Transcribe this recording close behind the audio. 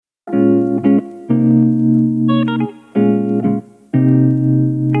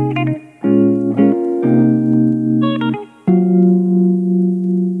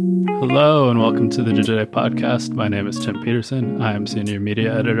to the Digiday podcast. My name is Tim Peterson. I am Senior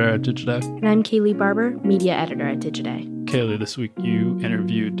Media Editor at Digiday. And I'm Kaylee Barber, Media Editor at Digiday. Kaylee, this week you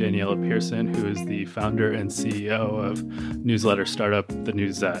interviewed Daniela Pearson, who is the founder and CEO of newsletter startup, the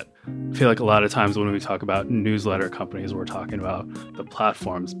Newsette. I feel like a lot of times when we talk about newsletter companies, we're talking about the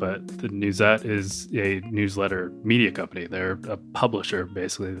platforms, but the Newsette is a newsletter media company. They're a publisher,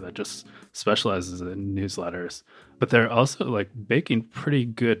 basically, that just specializes in newsletters. But they're also like making pretty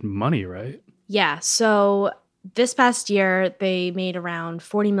good money, right? Yeah. So this past year, they made around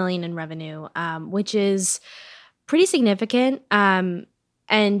 $40 million in revenue, which is pretty significant. And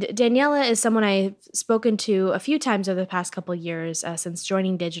Daniela is someone I've spoken to a few times over the past couple of years since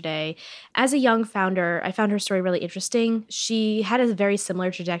joining Digiday. As a young founder, I found her story really interesting. She had a very similar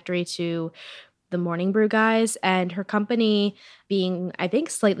trajectory to the Morning Brew guys, and her company, being, I think,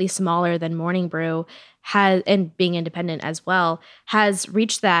 slightly smaller than Morning Brew, and being independent as well, has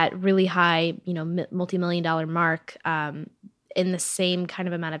reached that really high, multi-million-dollar mark in the same kind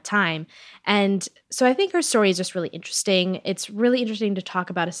of amount of time. And so I think her story is just really interesting. It's really interesting to talk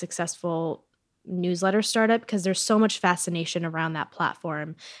about a successful newsletter startup because there's so much fascination around that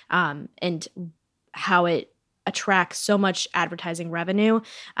platform and how it attracts so much advertising revenue.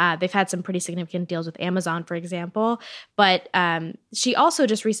 They've had some pretty significant deals with Amazon, for example. But she also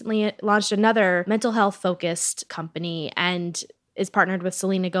just recently launched another mental health focused company and is partnered with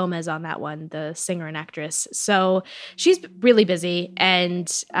Selena Gomez on that one, the singer and actress. So she's really busy, and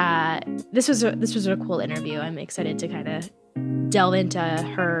this was a cool interview. I'm excited to kind of delve into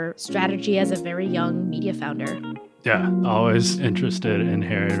her strategy as a very young media founder. Yeah, always interested in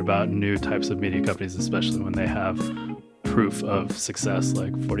hearing about new types of media companies, especially when they have proof of success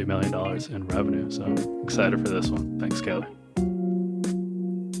like $40 million in revenue. So excited for this one. Thanks, Kaylee.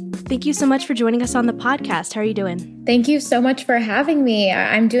 Thank you so much for joining us on the podcast. How are you doing? Thank you so much for having me.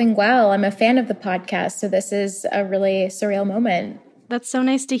 I'm doing well. I'm a fan of the podcast, so this is a really surreal moment. That's so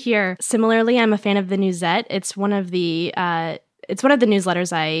nice to hear. Similarly, I'm a fan of the Newsette. It's one of the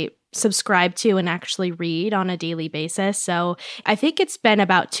newsletters I subscribe to and actually read on a daily basis. So I think it's been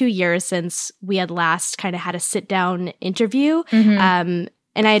about 2 years since we had last kind of had a sit-down interview. Mm-hmm.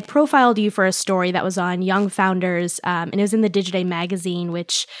 And I had profiled you for a story that was on young founders, and it was in the Digiday magazine,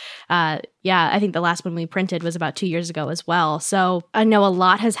 which, I think the last one we printed was about 2 years ago as well. So I know a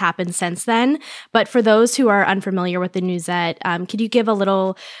lot has happened since then. But for those who are unfamiliar with the Newsette, could you give a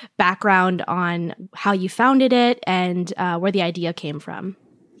little background on how you founded it and where the idea came from?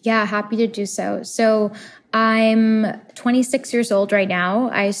 Yeah, happy to do so. So I'm 26 years old right now.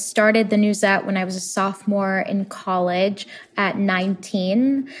 I started the Newsette when I was a sophomore in college at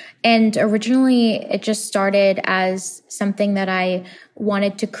 19. And originally it just started as something that I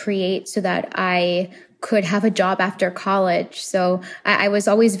wanted to create so that I could have a job after college. So I was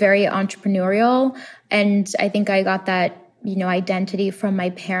always very entrepreneurial. And I think I got that identity from my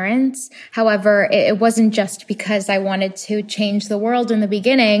parents. However, it wasn't just because I wanted to change the world in the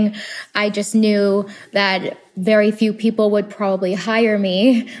beginning. I just knew that very few people would probably hire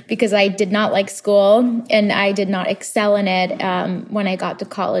me because I did not like school and I did not excel in it when I got to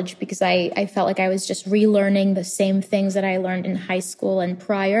college because I felt like I was just relearning the same things that I learned in high school and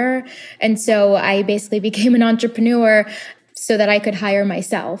prior. And so I basically became an entrepreneur so that I could hire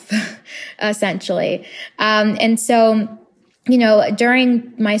myself, essentially. And so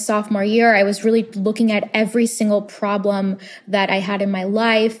during my sophomore year, I was really looking at every single problem that I had in my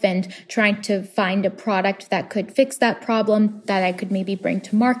life and trying to find a product that could fix that problem that I could maybe bring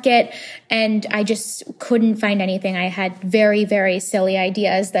to market. And I just couldn't find anything. I had very, very silly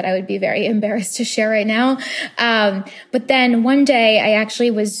ideas that I would be very embarrassed to share right now. But then one day I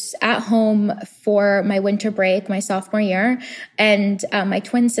actually was at home for my winter break, my sophomore year. And my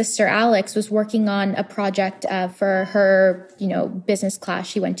twin sister, Alex, was working on a project for her business class.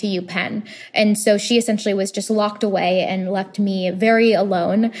 She went to UPenn. And so she essentially was just locked away and left me very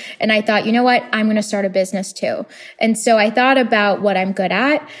alone. And I thought, you know what? I'm going to start a business too. And so I thought about what I'm good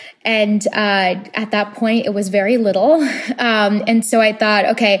at. And at that point, it was very little. And so I thought,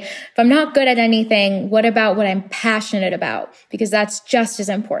 okay, if I'm not good at anything, what about what I'm passionate about? Because that's just as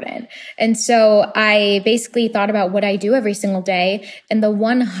important. And so I basically thought about what I do every single day. And the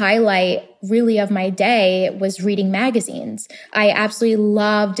one highlight really of my day was reading magazines. I absolutely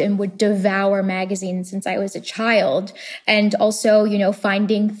loved and would devour magazines since I was a child. And also,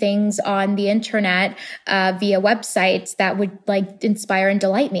 finding things on the internet via websites that would inspire and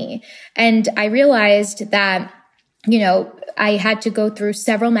delight me. And I realized that I had to go through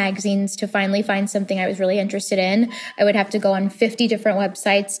several magazines to finally find something I was really interested in. I would have to go on 50 different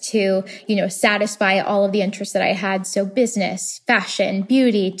websites to, satisfy all of the interests that I had. So business, fashion,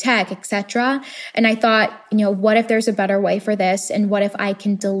 beauty, tech, etc. And I thought, what if there's a better way for this? And what if I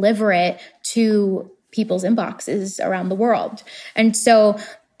can deliver it to people's inboxes around the world? And so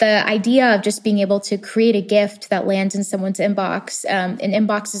the idea of just being able to create a gift that lands in someone's inbox, and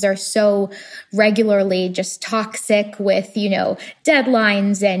inboxes are so regularly just toxic with,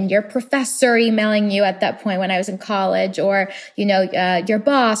 deadlines and your professor emailing you at that point when I was in college, or, your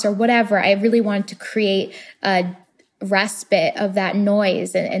boss or whatever. I really wanted to create a respite of that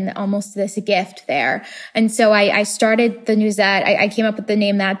noise and almost this gift there. And so I started the Newsette. I came up with the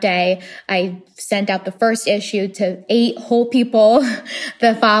name that day. I sent out the first issue to 8 whole people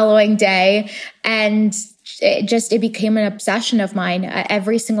the following day. And it became an obsession of mine.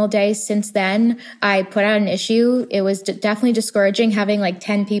 Every single day since then, I put out an issue. It was definitely discouraging having like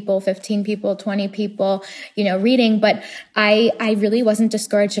 10 people, 15 people, 20 people, reading, but I really wasn't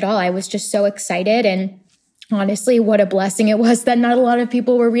discouraged at all. I was just so excited. And honestly, what a blessing it was that not a lot of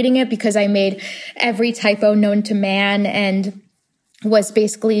people were reading it, because I made every typo known to man and was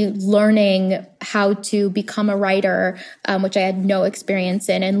basically learning how to become a writer, which I had no experience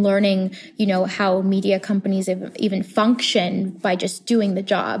in, and learning, how media companies even function by just doing the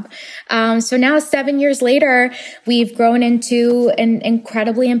job. So now 7 years later, we've grown into an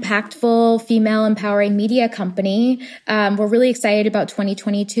incredibly impactful female empowering media company. We're really excited about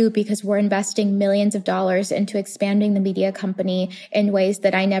 2022 because we're investing millions of dollars into expanding the media company in ways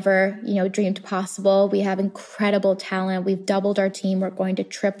that I never, dreamed possible. We have incredible talent. We've doubled our team. We're going to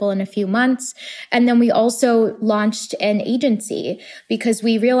triple in a few months. And then we also launched an agency because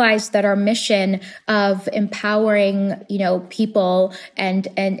we realized that our mission of empowering, people and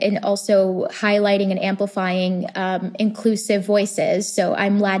also highlighting and amplifying inclusive voices. So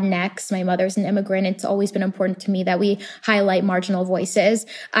I'm Latinx. My mother's an immigrant. It's always been important to me that we highlight marginal voices.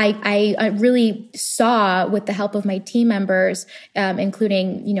 I really saw, with the help of my team members,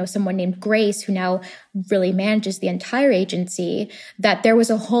 including, someone named Grace, who now really manages the entire agency, that there was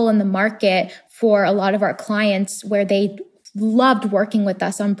a hole in the market for a lot of our clients where they loved working with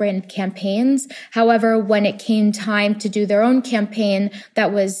us on branded campaigns. However, when it came time to do their own campaign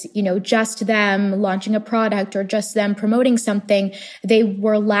that was, just them launching a product or just them promoting something, they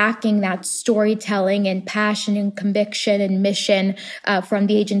were lacking that storytelling and passion and conviction and mission from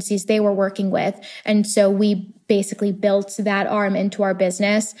the agencies they were working with. And so we basically built that arm into our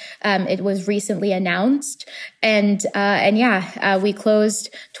business. It was recently announced. And we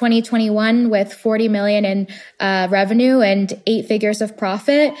closed 2021 with 40 million in revenue and 8 figures of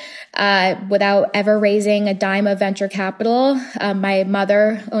profit without ever raising a dime of venture capital. My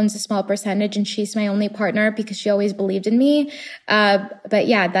mother owns a small percentage and she's my only partner because she always believed in me.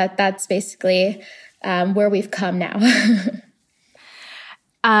 That's basically where we've come now.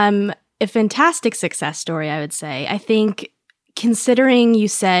 A fantastic success story, I would say. I think, considering you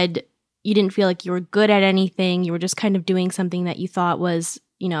said you didn't feel like you were good at anything, you were just kind of doing something that you thought was,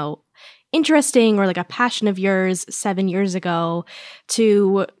 interesting or like a passion of yours 7 years ago,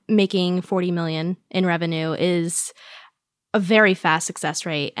 to making 40 million in revenue is a very fast success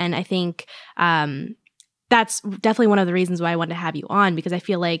rate. And I think that's definitely one of the reasons why I wanted to have you on, because I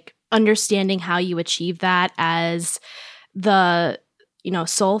feel like understanding how you achieve that as the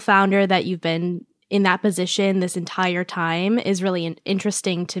sole founder, that you've been in that position this entire time, is really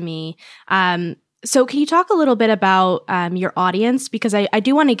interesting to me. So can you talk a little bit about your audience? Because I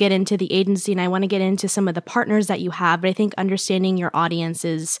do want to get into the agency and I want to get into some of the partners that you have, but I think understanding your audience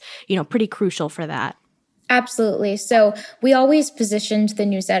is, pretty crucial for that. Absolutely. So we always positioned the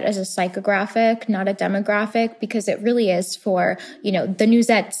Newsette as a psychographic, not a demographic, because it really is for, the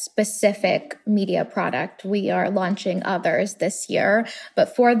Newsette specific media product. We are launching others this year,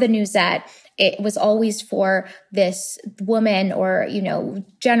 but for the Newsette, it was always for this woman, or,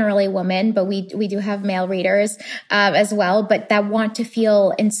 generally women, but we do have male readers as well, but that want to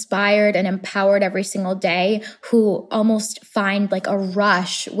feel inspired and empowered every single day, who almost find like a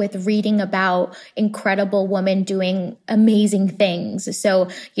rush with reading about incredible women doing amazing things. So,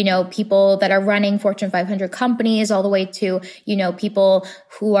 people that are running Fortune 500 companies, all the way to, people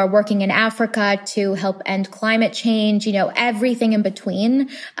who are working in Africa to help end climate change, everything in between.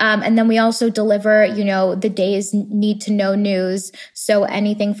 And then we also deliver, the day's need to know news. So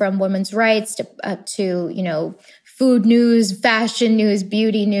anything from women's rights to food news, fashion news,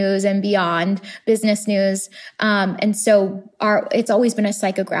 beauty news, and beyond, business news. And so it's always been a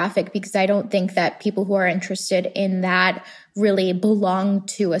psychographic, because I don't think that people who are interested in that really belong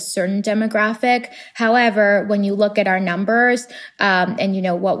to a certain demographic. However, when you look at our numbers,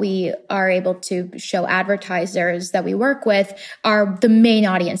 and what we are able to show advertisers that we work with, the main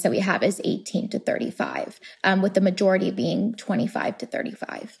audience that we have is 18 to 35, with the majority being 25 to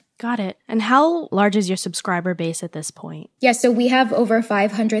 35. Got it. And how large is your subscriber base at this point? Yeah, so we have over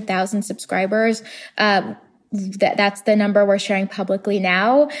 500,000 subscribers. That's the number we're sharing publicly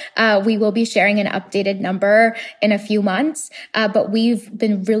now. We will be sharing an updated number in a few months, but we've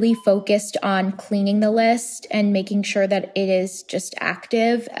been really focused on cleaning the list and making sure that it is just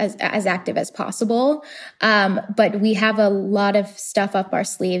active, as active as possible. But we have a lot of stuff up our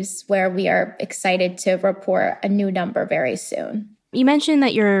sleeves where we are excited to report a new number very soon. You mentioned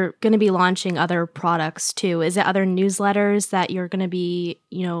that you're going to be launching other products too. Is it other newsletters that you're going to be,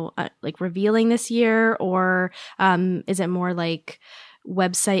 like revealing this year, or is it more like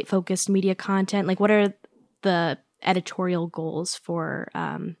website focused media content? Like, what are the editorial goals for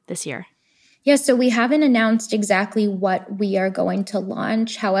this year? Yeah, so we haven't announced exactly what we are going to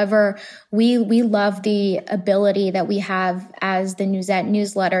launch. However, we love the ability that we have as the Newsette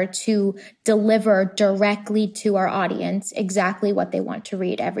newsletter to deliver directly to our audience exactly what they want to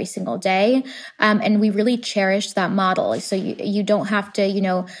read every single day. And we really cherish that model. So you don't have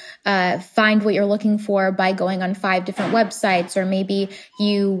to, find what you're looking for by going on 5 different websites, or maybe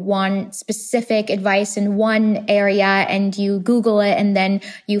you want specific advice in one area and you Google it and then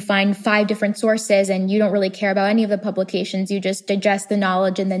you find 5 different sources and you don't really care about any of the publications. You just digest the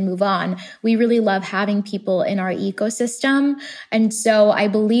knowledge and then move on. We really love having people in our ecosystem. And so I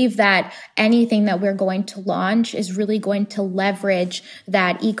believe that anything that we're going to launch is really going to leverage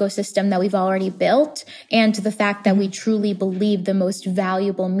that ecosystem that we've already built, and to the fact that we truly believe the most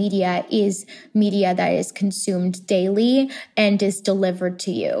valuable media is media that is consumed daily and is delivered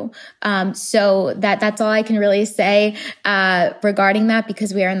to you. So that's all I can really say regarding that,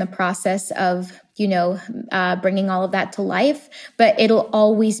 because we are in the process of bringing all of that to life, but it'll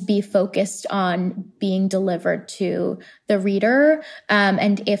always be focused on being delivered to the reader.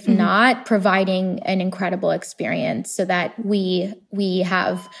 And if not, providing an incredible experience so that we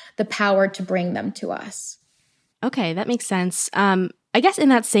have the power to bring them to us. Okay, that makes sense. I guess in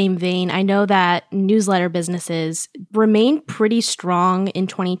that same vein, I know that newsletter businesses remained pretty strong in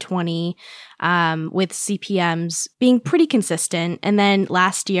 2020, with CPMs being pretty consistent. And then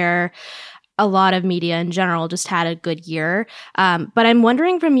last year, a lot of media in general just had a good year. But I'm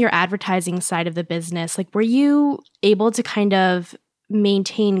wondering, from your advertising side of the business, like, were you able to kind of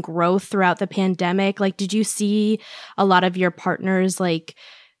maintain growth throughout the pandemic? Like, did you see a lot of your partners like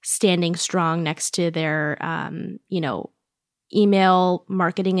standing strong next to their, email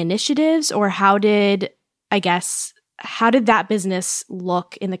marketing initiatives? Or how did that business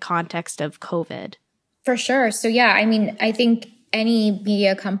look in the context of COVID? For sure. So yeah, I think any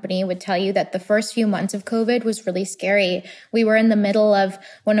media company would tell you that the first few months of COVID was really scary. We were in the middle of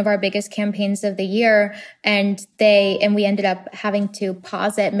one of our biggest campaigns of the year, and we ended up having to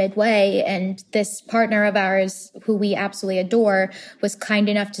pause it midway. And this partner of ours, who we absolutely adore, was kind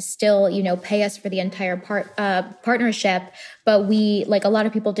enough to still, pay us for the entire partnership. But we, like a lot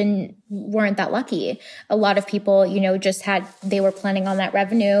of people, weren't that lucky. A lot of people, they were planning on that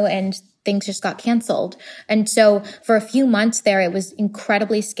revenue, and things just got canceled. And so for a few months there, it was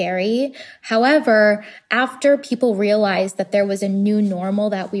incredibly scary. However, after people realized that there was a new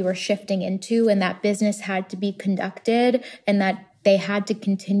normal that we were shifting into, and that business had to be conducted, and that they had to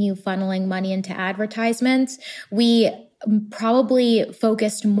continue funneling money into advertisements, we probably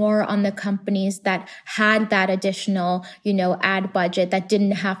focused more on the companies that had that additional, ad budget, that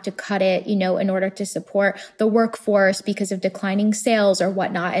didn't have to cut it, in order to support the workforce because of declining sales or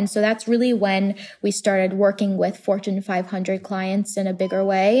whatnot. And so that's really when we started working with Fortune 500 clients in a bigger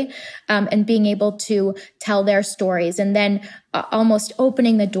way, and being able to tell their stories, and then almost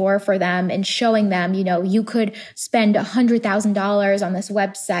opening the door for them and showing them, you could spend $100,000 on this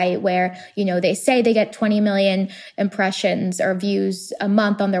website where, they say they get 20 million impressions or views a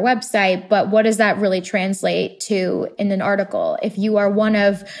month on their website. But what does that really translate to in an article? If you are one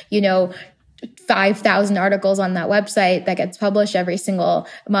of, 5,000 articles on that website that gets published every single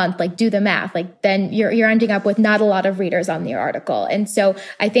month, like, do the math, like, then you're ending up with not a lot of readers on your article. And so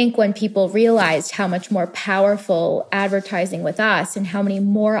I think when people realized how much more powerful advertising with us, and how many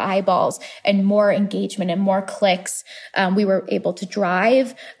more eyeballs and more engagement and more clicks we were able to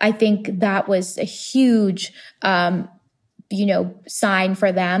drive, I think that was a huge sign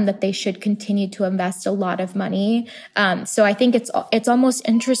for them that they should continue to invest a lot of money. So I think it's almost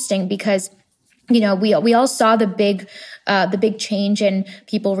interesting, because we all saw the big change in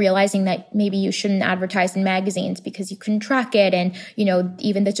people realizing that maybe you shouldn't advertise in magazines because you couldn't track it. And,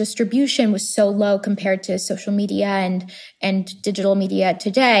 even the distribution was so low compared to social media and digital media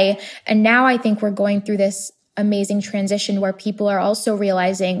today. And now I think we're going through this amazing transition where people are also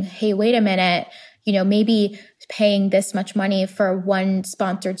realizing, hey, wait a minute, maybe paying this much money for one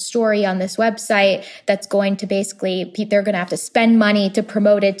sponsored story on this website that's going to they're going to have to spend money to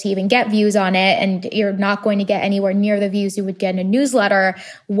promote it to even get views on it. And you're not going to get anywhere near the views you would get in a newsletter.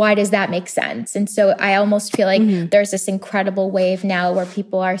 Why does that make sense? And so I almost feel like there's this incredible wave now where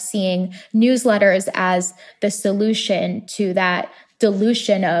people are seeing newsletters as the solution to that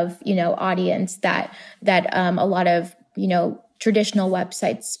dilution of, audience that a lot of, traditional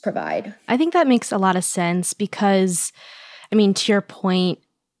websites provide. I think that makes a lot of sense because, to your point,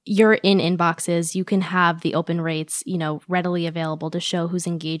 you're in inboxes, you can have the open rates, readily available to show who's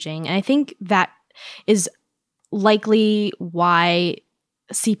engaging. And I think that is likely why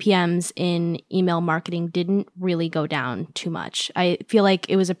CPMs in email marketing didn't really go down too much. I feel like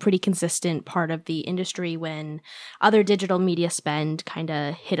it was a pretty consistent part of the industry when other digital media spend kind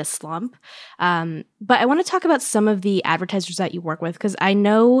of hit a slump. But I want to talk about some of the advertisers that you work with, because I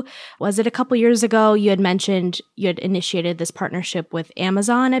know, was it a couple years ago, you had mentioned you had initiated this partnership with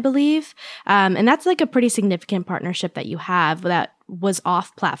Amazon, I believe. And that's like a pretty significant partnership that you have that was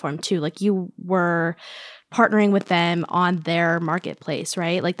off platform too. Like you were partnering with them on their marketplace,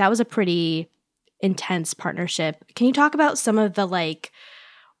 right? Like that was a pretty intense partnership. Can you talk about some of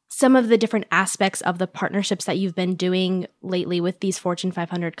the different aspects of the partnerships that you've been doing lately with these Fortune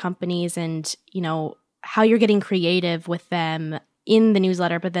 500 companies and, how you're getting creative with them in the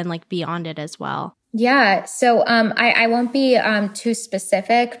newsletter, but then beyond it as well? Yeah. So I won't be too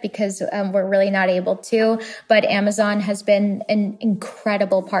specific because we're really not able to, but Amazon has been an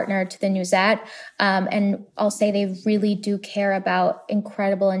incredible partner to the Newsette. And I'll say they really do care about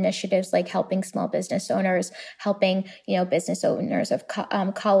incredible initiatives like helping small business owners, helping, business owners of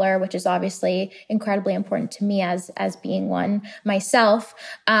color, which is obviously incredibly important to me as being one myself.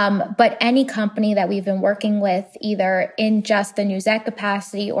 But any company that we've been working with, either in just the Newsette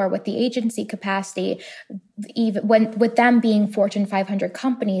capacity or with the agency capacity, even with them being Fortune 500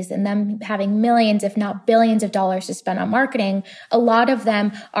 companies and them having millions, if not billions of dollars to spend on marketing, a lot of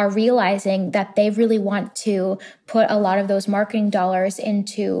them are realizing that they really want to put a lot of those marketing dollars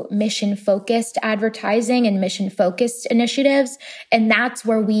into mission-focused advertising and mission-focused initiatives. And that's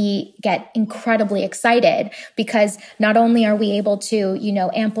where we get incredibly excited because not only are we able to,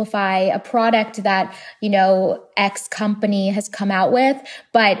 amplify a product that, X company has come out with,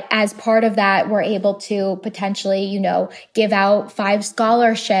 but as part of that, we're able to potentially, give out 5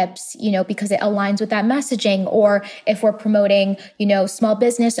 scholarships, because it aligns with that messaging. Or if we're promoting, small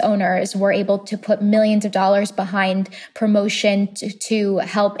business owners, we're able to put millions of dollars behind promotion to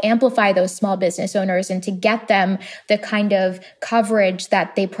help amplify those small business owners and to get them the kind of coverage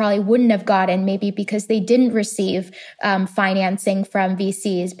that they probably wouldn't have gotten, maybe because they didn't receive financing from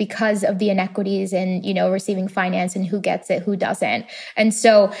VCs because of the inequities in, receiving finance and who gets it, who doesn't. And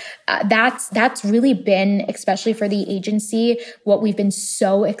so that's really been, especially for the agency, what we've been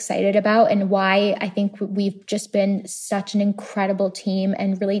so excited about and why I think we've just been such an incredible team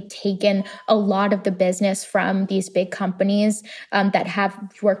and really taken a lot of the business from these big companies that have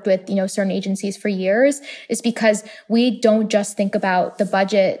worked with, certain agencies for years, is because we don't just think about the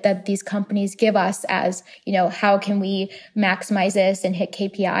budget that these companies give us as, how can we maximize this and hit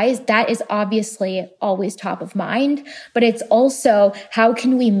KPIs? That is obviously always top of mind, but it's also how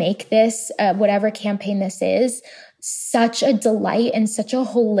can we make this, whatever campaign this is, such a delight and such a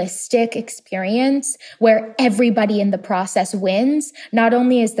holistic experience where everybody in the process wins. Not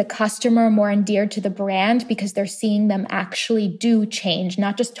only is the customer more endeared to the brand because they're seeing them actually do change,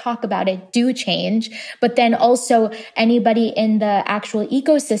 not just talk about it, do change, but then also anybody in the actual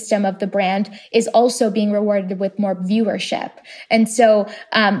ecosystem of the brand is also being rewarded with more viewership. And so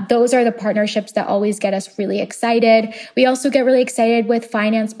those are the partnerships that always get us really excited. We also get really excited with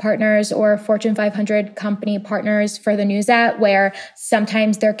finance partners or Fortune 500 company partners for the Newsette, where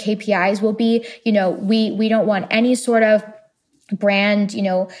sometimes their KPIs will be, we don't want any sort of brand,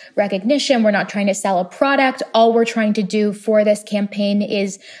 recognition. We're not trying to sell a product. All we're trying to do for this campaign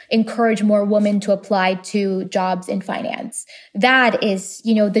is encourage more women to apply to jobs in finance. That is,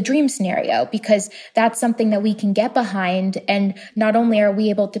 the dream scenario, because that's something that we can get behind. And not only are we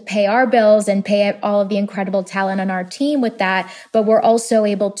able to pay our bills and pay all of the incredible talent on our team with that, but we're also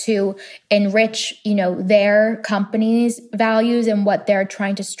able to enrich, their company's values and what they're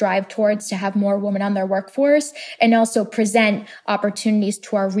trying to strive towards to have more women on their workforce, and also present opportunities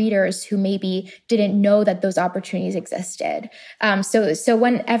to our readers who maybe didn't know that those opportunities existed. So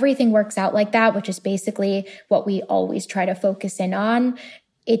when everything works out like that, which is basically what we always try to focus in on,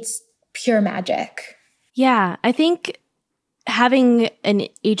 it's pure magic. Yeah, I think having an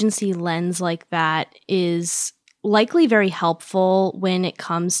agency lens like that is likely very helpful when it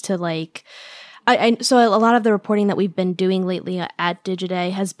comes to like, so a lot of the reporting that we've been doing lately at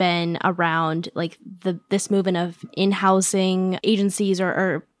Digiday has been around like this movement of in-housing agencies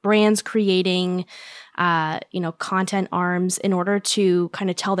or brands creating, content arms in order to kind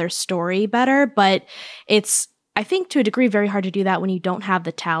of tell their story better. But it's, I think to a degree, very hard to do that when you don't have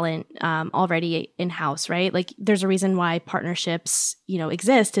the talent already in-house, right? Like there's a reason why partnerships,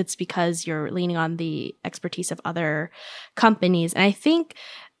 exist. It's because you're leaning on the expertise of other companies. And I think,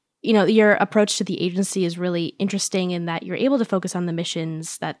 your approach to the agency is really interesting in that you're able to focus on the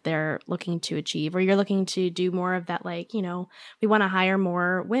missions that they're looking to achieve, or you're looking to do more of that, like, we want to hire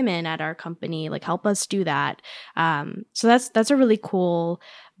more women at our company, like help us do that. So that's a really cool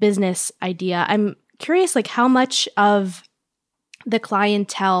business idea. I'm curious, like how much of the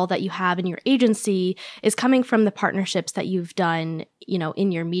clientele that you have in your agency is coming from the partnerships that you've done,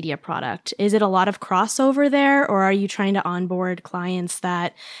 in your media product. Is it a lot of crossover there, or are you trying to onboard clients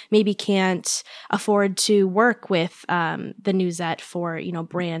that maybe can't afford to work with the Newsette for,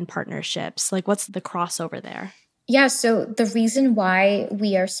 brand partnerships? Like what's the crossover there? Yeah, so the reason why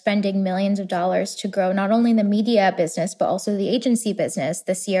we are spending millions of dollars to grow not only the media business, but also the agency business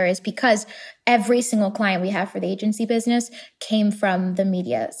this year is because every single client we have for the agency business came from the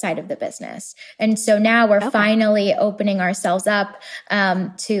media side of the business. And so now we're finally opening ourselves up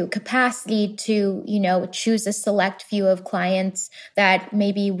to capacity to, choose a select few of clients that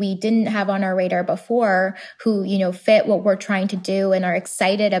maybe we didn't have on our radar before who, fit what we're trying to do and are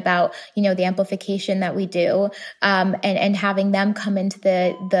excited about, the amplification that we do. And having them come into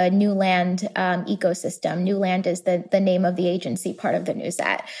the Newland ecosystem. Newland is the name of the agency part of the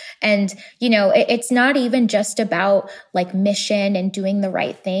Newsette. And, it's not even just about like mission and doing the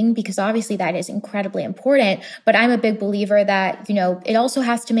right thing, because obviously that is incredibly important. But I'm a big believer that, it also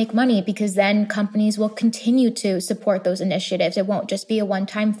has to make money, because then companies will continue to support those initiatives. It won't just be a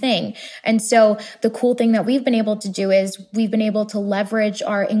one-time thing. And so the cool thing that we've been able to do is we've been able to leverage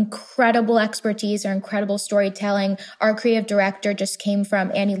our incredible expertise, our incredible storytelling. Our creative director just came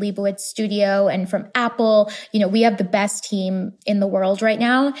from Annie Leibowitz's studio and from Apple. We have the best team in the world right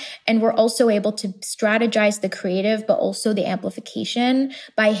now. And we're also able to strategize the creative, but also the amplification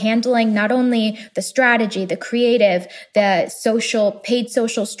by handling not only the strategy, the creative, the paid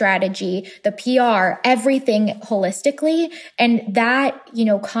social strategy, the PR, everything holistically. And that,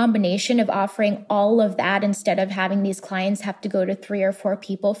 combination of offering all of that instead of having these clients have to go to 3 or 4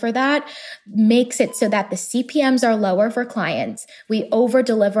 people for that makes it so that the CPMs are lower for clients. We over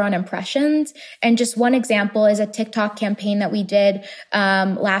deliver on impressions. And just one example is a TikTok campaign that we did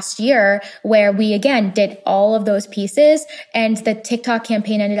last year, where we again did all of those pieces, and the TikTok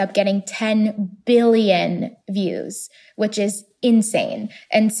campaign ended up getting 10 billion views, which is insane.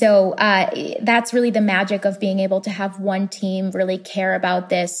 And so that's really the magic of being able to have one team really care about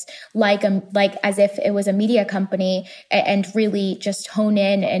this, like as if it was a media company, and really just hone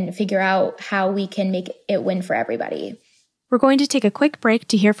in and figure out how we can make it win for everybody. We're going to take a quick break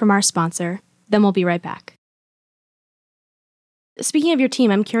to hear from our sponsor. Then we'll be right back. Speaking of your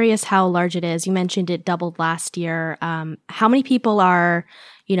team, I'm curious how large it is. You mentioned it doubled last year. How many people are,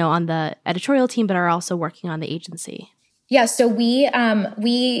 on the editorial team, but are also working on the agency? Yeah, so we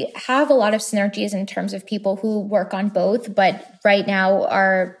have a lot of synergies in terms of people who work on both, but right now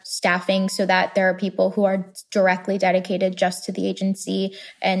are staffing so that there are people who are directly dedicated just to the agency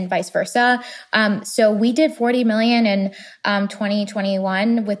and vice versa. So we did 40 million in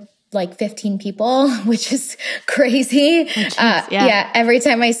 2021 with like 15 people, which is crazy. Yeah. Every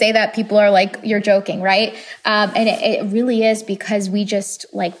time I say that, people are like, you're joking, right? And it really is, because we just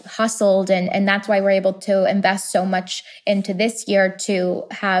like hustled, and that's why we're able to invest so much into this year to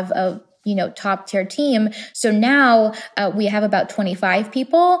have a top tier team. So now we have about 25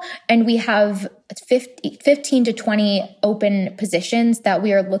 people, and we have 15 to 20 open positions that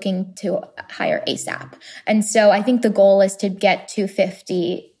we are looking to hire ASAP. And so I think the goal is to get to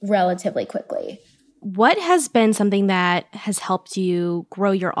 50 relatively quickly. What has been something that has helped you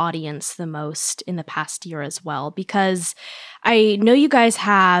grow your audience the most in the past year as well? Because I know you guys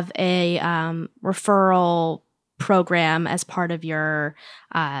have a referral program as part of your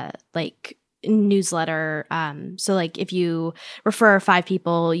newsletter. So like if you refer 5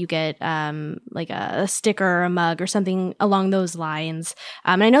 people, you get like a sticker or a mug or something along those lines.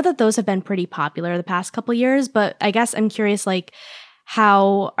 And I know that those have been pretty popular the past couple years, but I guess I'm curious, like,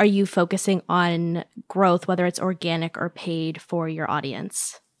 how are you focusing on growth, whether it's organic or paid, for your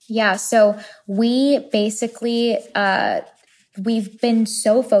audience? Yeah, so we basically we've been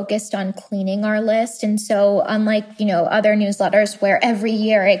so focused on cleaning our list. And so unlike, other newsletters where every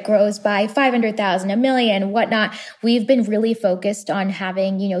year it grows by 500,000, a million, whatnot, we've been really focused on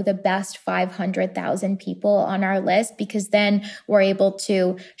having, the best 500,000 people on our list, because then we're able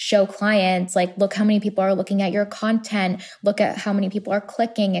to show clients, like, look how many people are looking at your content, look at how many people are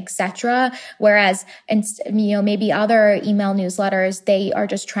clicking, etc. Whereas, maybe other email newsletters, they are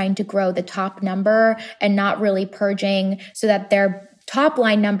just trying to grow the top number and not really purging so that their top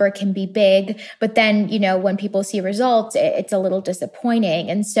line number can be big, but then, when people see results, it's a little disappointing.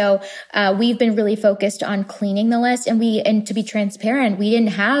 And so we've been really focused on cleaning the list, and to be transparent, we didn't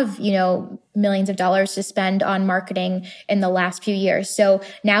have, millions of dollars to spend on marketing in the last few years. So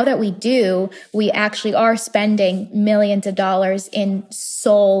now that we do, we actually are spending millions of dollars in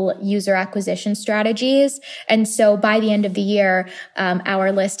sole user acquisition strategies. And so by the end of the year,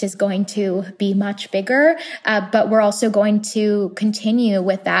 our list is going to be much bigger, but we're also going to continue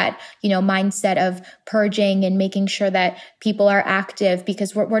with that, mindset of purging and making sure that people are active,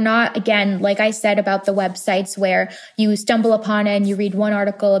 because we're not, again, like I said about the websites where you stumble upon it and you read one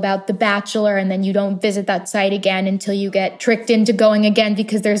article about The Bachelor and then you don't visit that site again until you get tricked into going again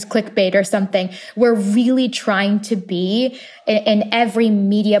because there's clickbait or something. We're really trying to be in every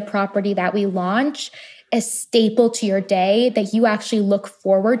media property that we launch a staple to your day that you actually look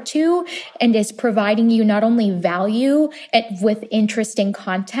forward to and is providing you not only value with interesting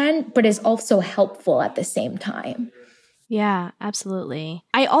content, but is also helpful at the same time. Yeah, absolutely.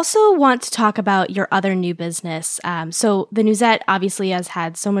 I also want to talk about your other new business. So the Newsette obviously has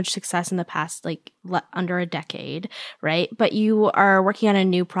had so much success in the past, under a decade, right? But you are working on a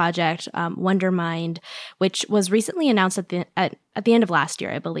new project, Wondermind, which was recently announced at the end of last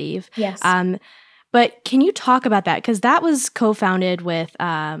year, I believe. Yes. But can you talk about that? Because that was co-founded with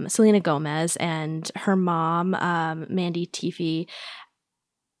Selena Gomez and her mom, Mandy Teefee.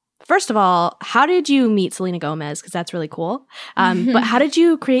 First of all, how did you meet Selena Gomez? Because that's really cool. But how did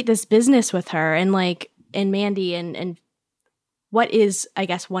you create this business with her and Mandy and what is, I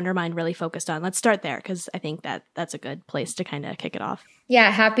guess, Wondermind really focused on? Let's start there, because I think that's a good place to kind of kick it off. Yeah,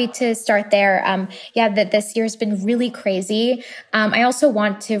 happy to start there. That this year's been really crazy. I also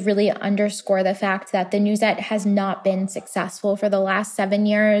want to really underscore the fact that the Newsette has not been successful for the last 7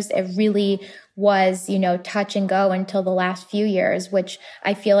 years. It really was, touch and go until the last few years, which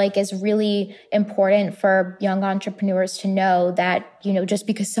I feel like is really important for young entrepreneurs to know that, just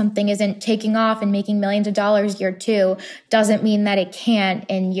because something isn't taking off and making millions of dollars year 2 doesn't mean that it can't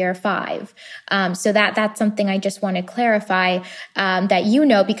in year 5. So that's something I just want to clarify, that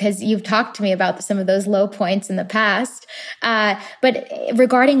because you've talked to me about some of those low points in the past. But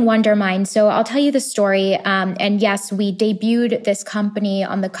regarding Wondermind, so I'll tell you the story. And yes, we debuted this company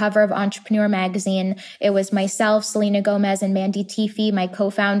on the cover of Entrepreneur Magazine. It was myself, Selena Gomez, and Mandy Teefee, my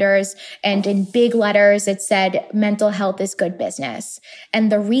co-founders. And in big letters, it said, "Mental health is good business."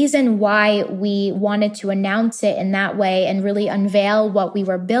 And the reason why we wanted to announce it in that way and really unveil what we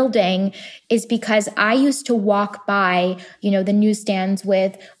were building is because I used to walk by, the newsstands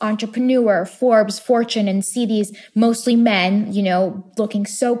with Entrepreneur, Forbes, Fortune, and see these mostly men, looking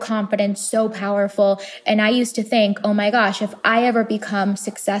so confident, so powerful. And I used to think, oh my gosh, if I ever become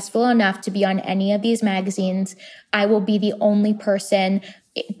successful enough to be on any of these magazines, I will be the only person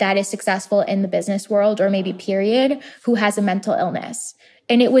that is successful in the business world, or maybe period, who has a mental illness.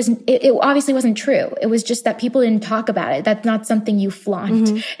 And it obviously wasn't true. It was just that people didn't talk about it. That's not something you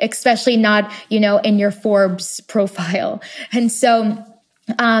flaunt, especially not, in your Forbes profile. And so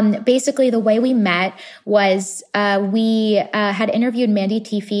basically the way we met was we had interviewed Mandy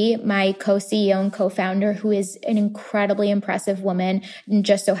Teefee, my co-CEO and co-founder, who is an incredibly impressive woman and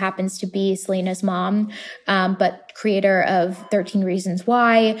just so happens to be Selena's mom, but creator of 13 Reasons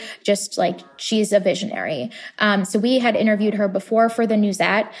Why, just she's a visionary. So we had interviewed her before for the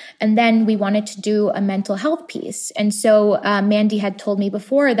Newsette, and then we wanted to do a mental health piece. And so Mandy had told me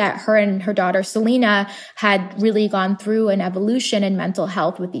before that her and her daughter Selena had really gone through an evolution in mental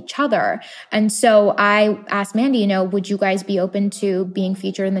health with each other. And so I asked Mandy, would you guys be open to being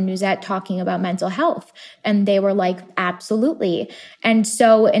featured in the Newsette talking about mental health? And they were like, absolutely. And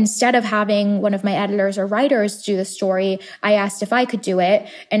so instead of having one of my editors or writers do the story. I asked if I could do it.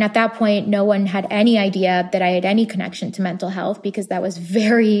 And at that point, no one had any idea that I had any connection to mental health because that was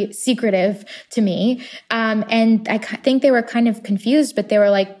very secretive to me. And I think they were kind of confused, but they were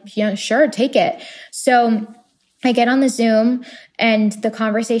like, yeah, sure, take it. So I get on the Zoom and the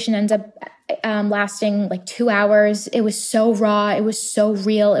conversation ends up lasting like 2 hours. It was so raw. It was so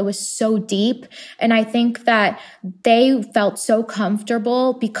real. It was so deep. And I think that they felt so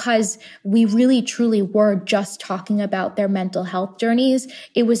comfortable because we really truly were just talking about their mental health journeys.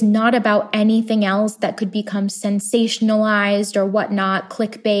 It was not about anything else that could become sensationalized or whatnot,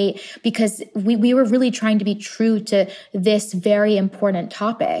 clickbait, because we were really trying to be true to this very important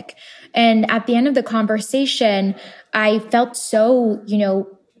topic. And at the end of the conversation, I felt so,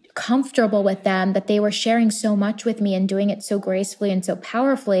 comfortable with them, that they were sharing so much with me and doing it so gracefully and so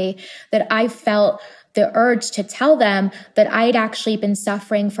powerfully that I felt the urge to tell them that I'd actually been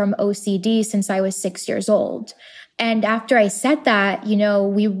suffering from OCD since I was 6 years old. And after I said that,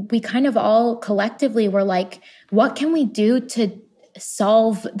 we kind of all collectively were like, what can we do to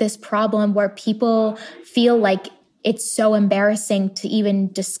solve this problem where people feel like it's so embarrassing to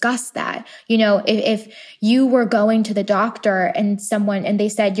even discuss that? If you were going to the doctor and they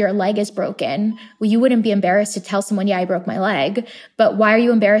said your leg is broken, well, you wouldn't be embarrassed to tell someone, yeah, I broke my leg. But why are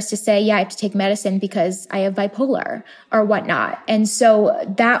you embarrassed to say, yeah, I have to take medicine because I have bipolar or whatnot? And so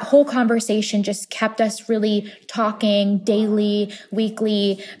that whole conversation just kept us really talking daily,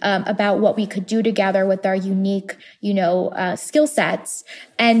 weekly, about what we could do together with our unique, skill sets.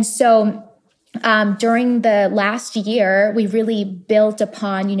 And so during the last year, we really built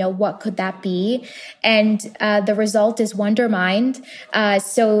upon, what could that be? And the result is Wondermind.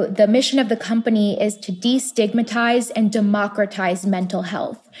 So the mission of the company is to destigmatize and democratize mental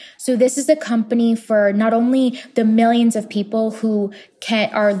health. So this is a company for not only the millions of people who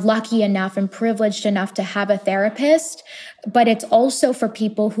are lucky enough and privileged enough to have a therapist, but it's also for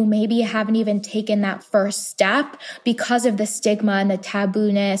people who maybe haven't even taken that first step because of the stigma and the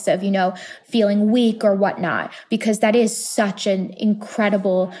tabooness of, feeling weak or whatnot, because that is such an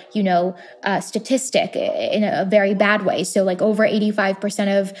incredible, statistic in a very bad way. So like over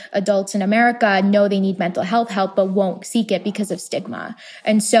 85% of adults in America know they need mental health help, but won't seek it because of stigma.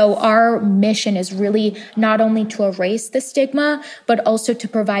 And so our mission is really not only to erase the stigma, but also to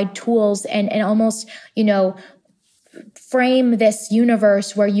provide tools and almost, frame this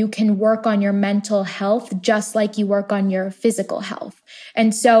universe where you can work on your mental health just like you work on your physical health.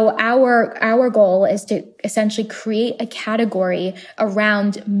 And so our goal is to essentially create a category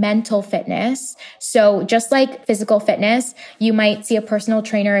around mental fitness. So just like physical fitness, you might see a personal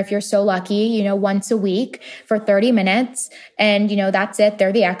trainer if you're so lucky, once a week for 30 minutes. And, that's it.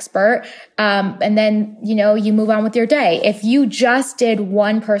 They're the expert. And then, you move on with your day. If you just did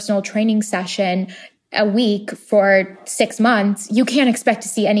one personal training session a week for 6 months, you can't expect to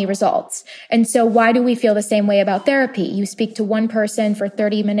see any results. And so why do we feel the same way about therapy? You speak to one person for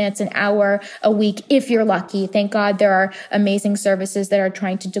 30 minutes, an hour a week, if you're lucky. Thank God there are amazing services that are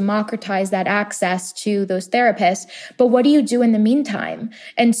trying to democratize that access to those therapists. But what do you do in the meantime?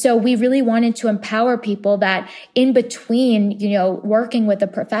 And so we really wanted to empower people that in between, working with a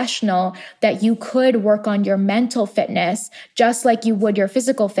professional, that you could work on your mental fitness just like you would your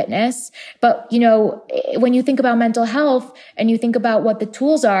physical fitness. But, when you think about mental health and you think about what the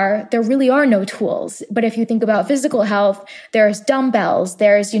tools are, there really are no tools. But if you think about physical health, there's dumbbells,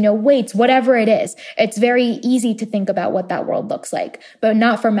 there's, weights, whatever it is. It's very easy to think about what that world looks like, but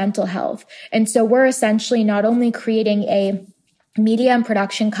not for mental health. And so we're essentially not only creating a media and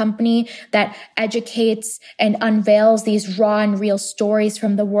production company that educates and unveils these raw and real stories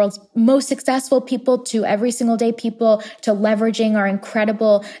from the world's most successful people to every single day people, to leveraging our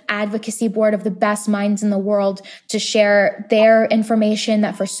incredible advocacy board of the best minds in the world to share their information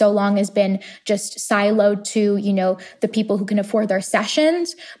that for so long has been just siloed to, the people who can afford their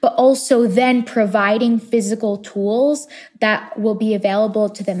sessions, but also then providing physical tools that will be available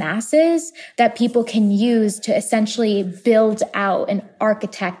to the masses that people can use to essentially build out and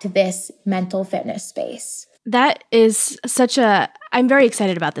architect this mental fitness space. That is I'm very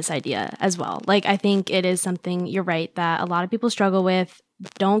excited about this idea as well. Like, I think it is something, you're right, that a lot of people struggle with,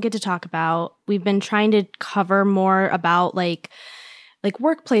 don't get to talk about. We've been trying to cover more about like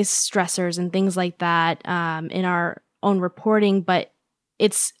workplace stressors and things like that in our own reporting, but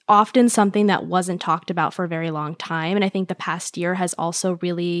it's often something that wasn't talked about for a very long time. And I think the past year has also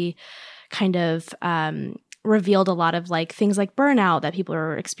really kind of revealed a lot of like things like burnout that people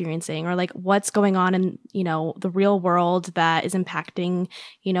are experiencing, or like what's going on in, the real world that is impacting,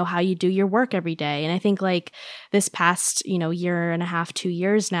 how you do your work every day. And I think like this past, year and a half, 2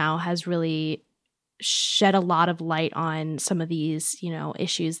 years now has really shed a lot of light on some of these,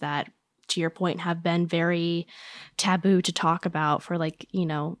 issues that, to your point, have been very taboo to talk about for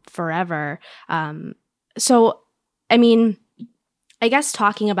forever. So, I mean, I guess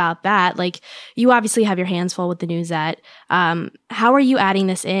talking about that, you obviously have your hands full with the Newsette. How are you adding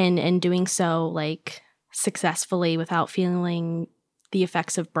this in and doing so successfully without feeling the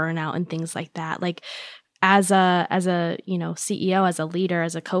effects of burnout and things like that? As a CEO, as a leader,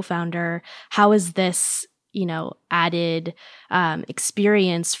 as a co-founder, how is this added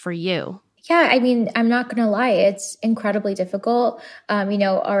experience for you? Yeah, I mean, I'm not going to lie. It's incredibly difficult.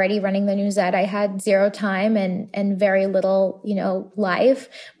 Already running the Newsette, I had zero time and very little, life,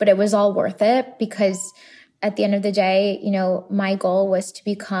 but it was all worth it because at the end of the day, my goal was to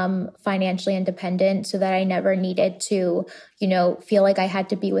become financially independent so that I never needed to, feel like I had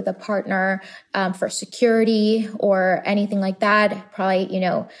to be with a partner for security or anything like that. Probably,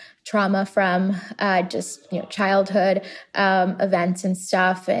 trauma from childhood events and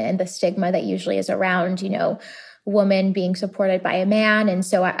stuff, and the stigma that usually is around, woman being supported by a man. And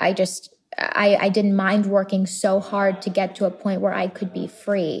so I didn't mind working so hard to get to a point where I could be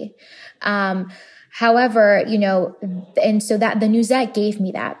free. However, and so that the Newsette gave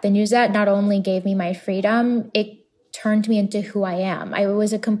me that. The Newsette not only gave me my freedom, it turned me into who I am. I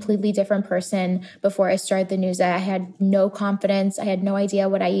was a completely different person before I started the Newsette. I had no confidence. I had no idea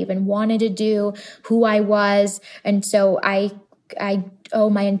what I even wanted to do, who I was. And so I owe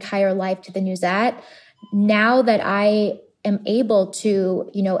my entire life to the Newsette. Now that I am able to,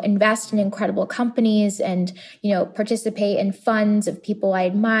 invest in incredible companies and, participate in funds of people I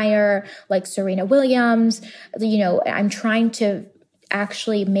admire, like Serena Williams, I'm trying to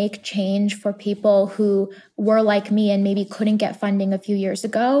actually make change for people who were like me and maybe couldn't get funding a few years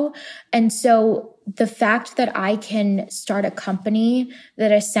ago. And so the fact that I can start a company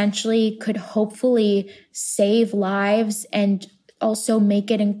that essentially could hopefully save lives and also make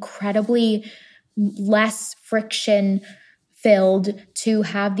it incredibly less friction filled to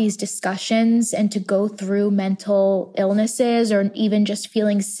have these discussions and to go through mental illnesses or even just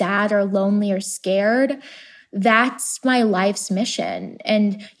feeling sad or lonely or scared. That's my life's mission.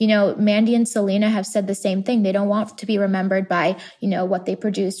 And, Mandy and Selena have said the same thing. They don't want to be remembered by, what they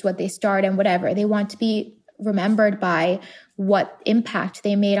produced, what they starred and whatever. They want to be remembered by what impact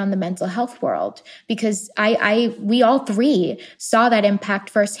they made on the mental health world, because we all three saw that impact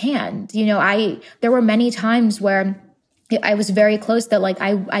firsthand. There were many times where I was very close that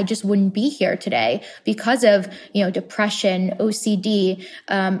I just wouldn't be here today because of, depression, OCD,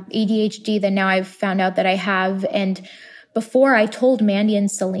 ADHD that now I've found out that I have. And before I told Mandy and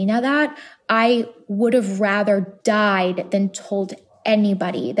Selena that, I would have rather died than told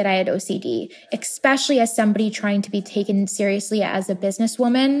anybody that I had OCD, especially as somebody trying to be taken seriously as a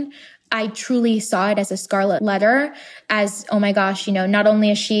businesswoman. I truly saw it as a scarlet letter, as, oh my gosh, not only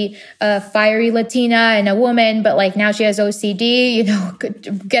is she a fiery Latina and a woman, but now she has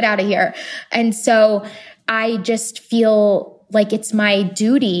OCD, get out of here. And so I just feel like it's my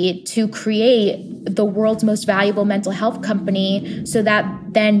duty to create the world's most valuable mental health company so that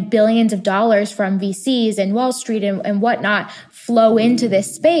then billions of dollars from VCs and Wall Street and whatnot flow into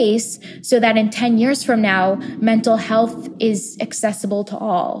this space so that in 10 years from now, mental health is accessible to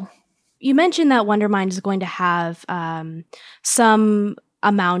all. You mentioned that Wondermind is going to have some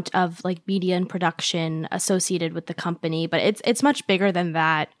amount of media and production associated with the company, but it's much bigger than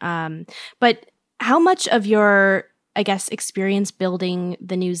that. But how much of your, I guess, experience building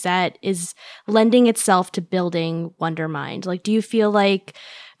the Newsette is lending itself to building Wondermind? Do you feel like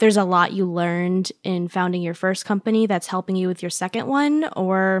there's a lot you learned in founding your first company that's helping you with your second one?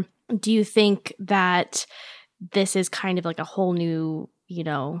 Or do you think that this is kind of a whole new,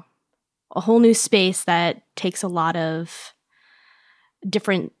 a whole new space that takes a lot of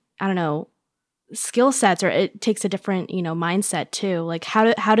different, skill sets, or it takes a different, mindset too?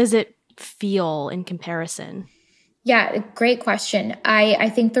 How does it feel in comparison? Yeah, great question. I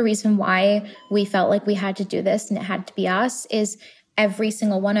think the reason why we felt like we had to do this and it had to be us is every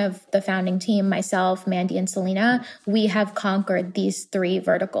single one of the founding team, myself, Mandy, and Selena, we have conquered these three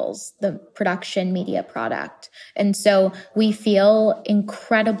verticals, the production, media, product. And so we feel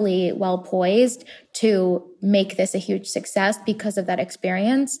incredibly well poised to make this a huge success because of that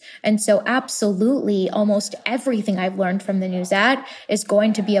experience. And so absolutely almost everything I've learned from the Newsette is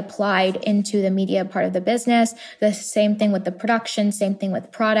going to be applied into the media part of the business. The same thing with the production, same thing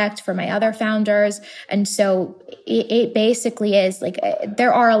with product for my other founders. And so it basically is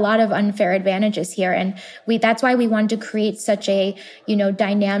there are a lot of unfair advantages here. And that's why we wanted to create such a,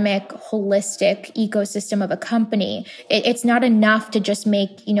 dynamic, holistic ecosystem of a company. It's not enough to just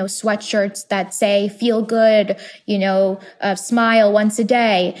make, sweatshirts that say, a feel good, smile once a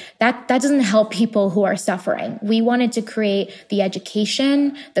day. That doesn't help people who are suffering. We wanted to create the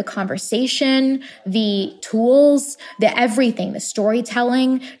education, the conversation, the tools, the everything, the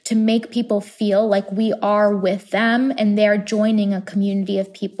storytelling to make people feel like we are with them and they're joining a community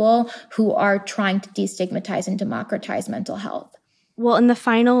of people who are trying to destigmatize and democratize mental health. Well, in the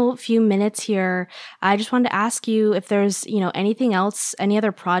final few minutes here, I just wanted to ask you if there's, anything else, any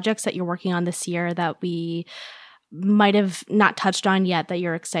other projects that you're working on this year that we might have not touched on yet that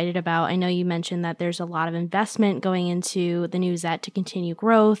you're excited about. I know you mentioned that there's a lot of investment going into the Newsette to continue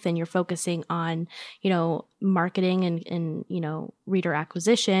growth, and you're focusing on, marketing and reader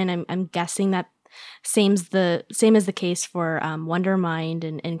acquisition. I'm guessing that same as the case for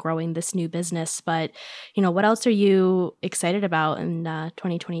Wondermind and growing this new business. But, what else are you excited about in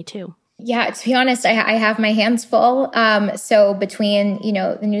 2022? Yeah, to be honest, I have my hands full. So between,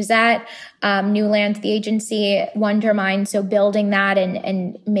 the Newsette, Newland, the agency, Wondermind, so building that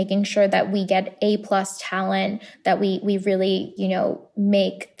and making sure that we get A+ talent, that we really,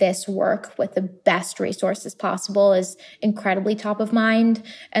 make this work with the best resources possible is incredibly top of mind.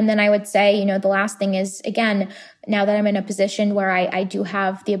 And then I would say, the last thing is, again, now that I'm in a position where I do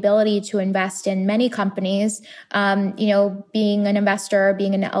have the ability to invest in many companies, being an investor,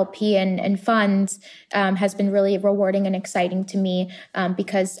 being an LP and funds has been really rewarding and exciting to me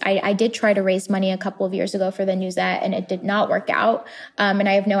because I did try to raise money a couple of years ago for the Newsette and it did not work out. And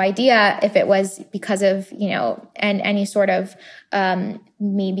I have no idea if it was because of, and any sort of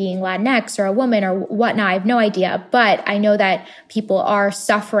me being Latinx or a woman or whatnot. I have no idea, but I know that people are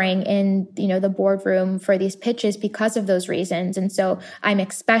suffering in, the boardroom for these pitches because of those reasons. And so I'm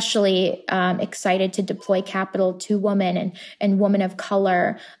especially excited to deploy capital to women and women of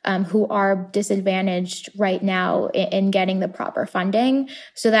color who are disadvantaged right now in getting the proper funding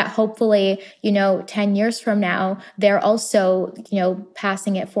so that hopefully, 10 years from now, they're also,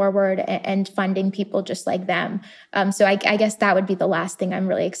 passing it forward and funding people just like them. So I guess that would be the last thing I'm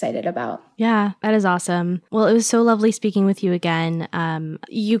really excited about. Yeah, that is awesome. Well, it was so lovely speaking with you again.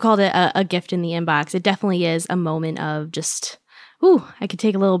 You called it a gift in the inbox. It definitely is a moment of just, I could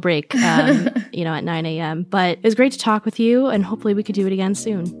take a little break, at 9 a.m. But it was great to talk with you, and hopefully we could do it again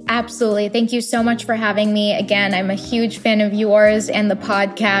soon. Absolutely. Thank you so much for having me. Again, I'm a huge fan of yours and the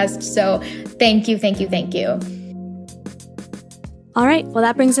podcast. So thank you, thank you, thank you. All right, well,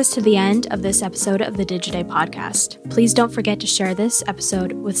 that brings us to the end of this episode of the Digiday podcast. Please don't forget to share this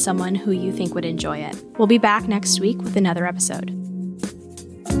episode with someone who you think would enjoy it. We'll be back next week with another episode.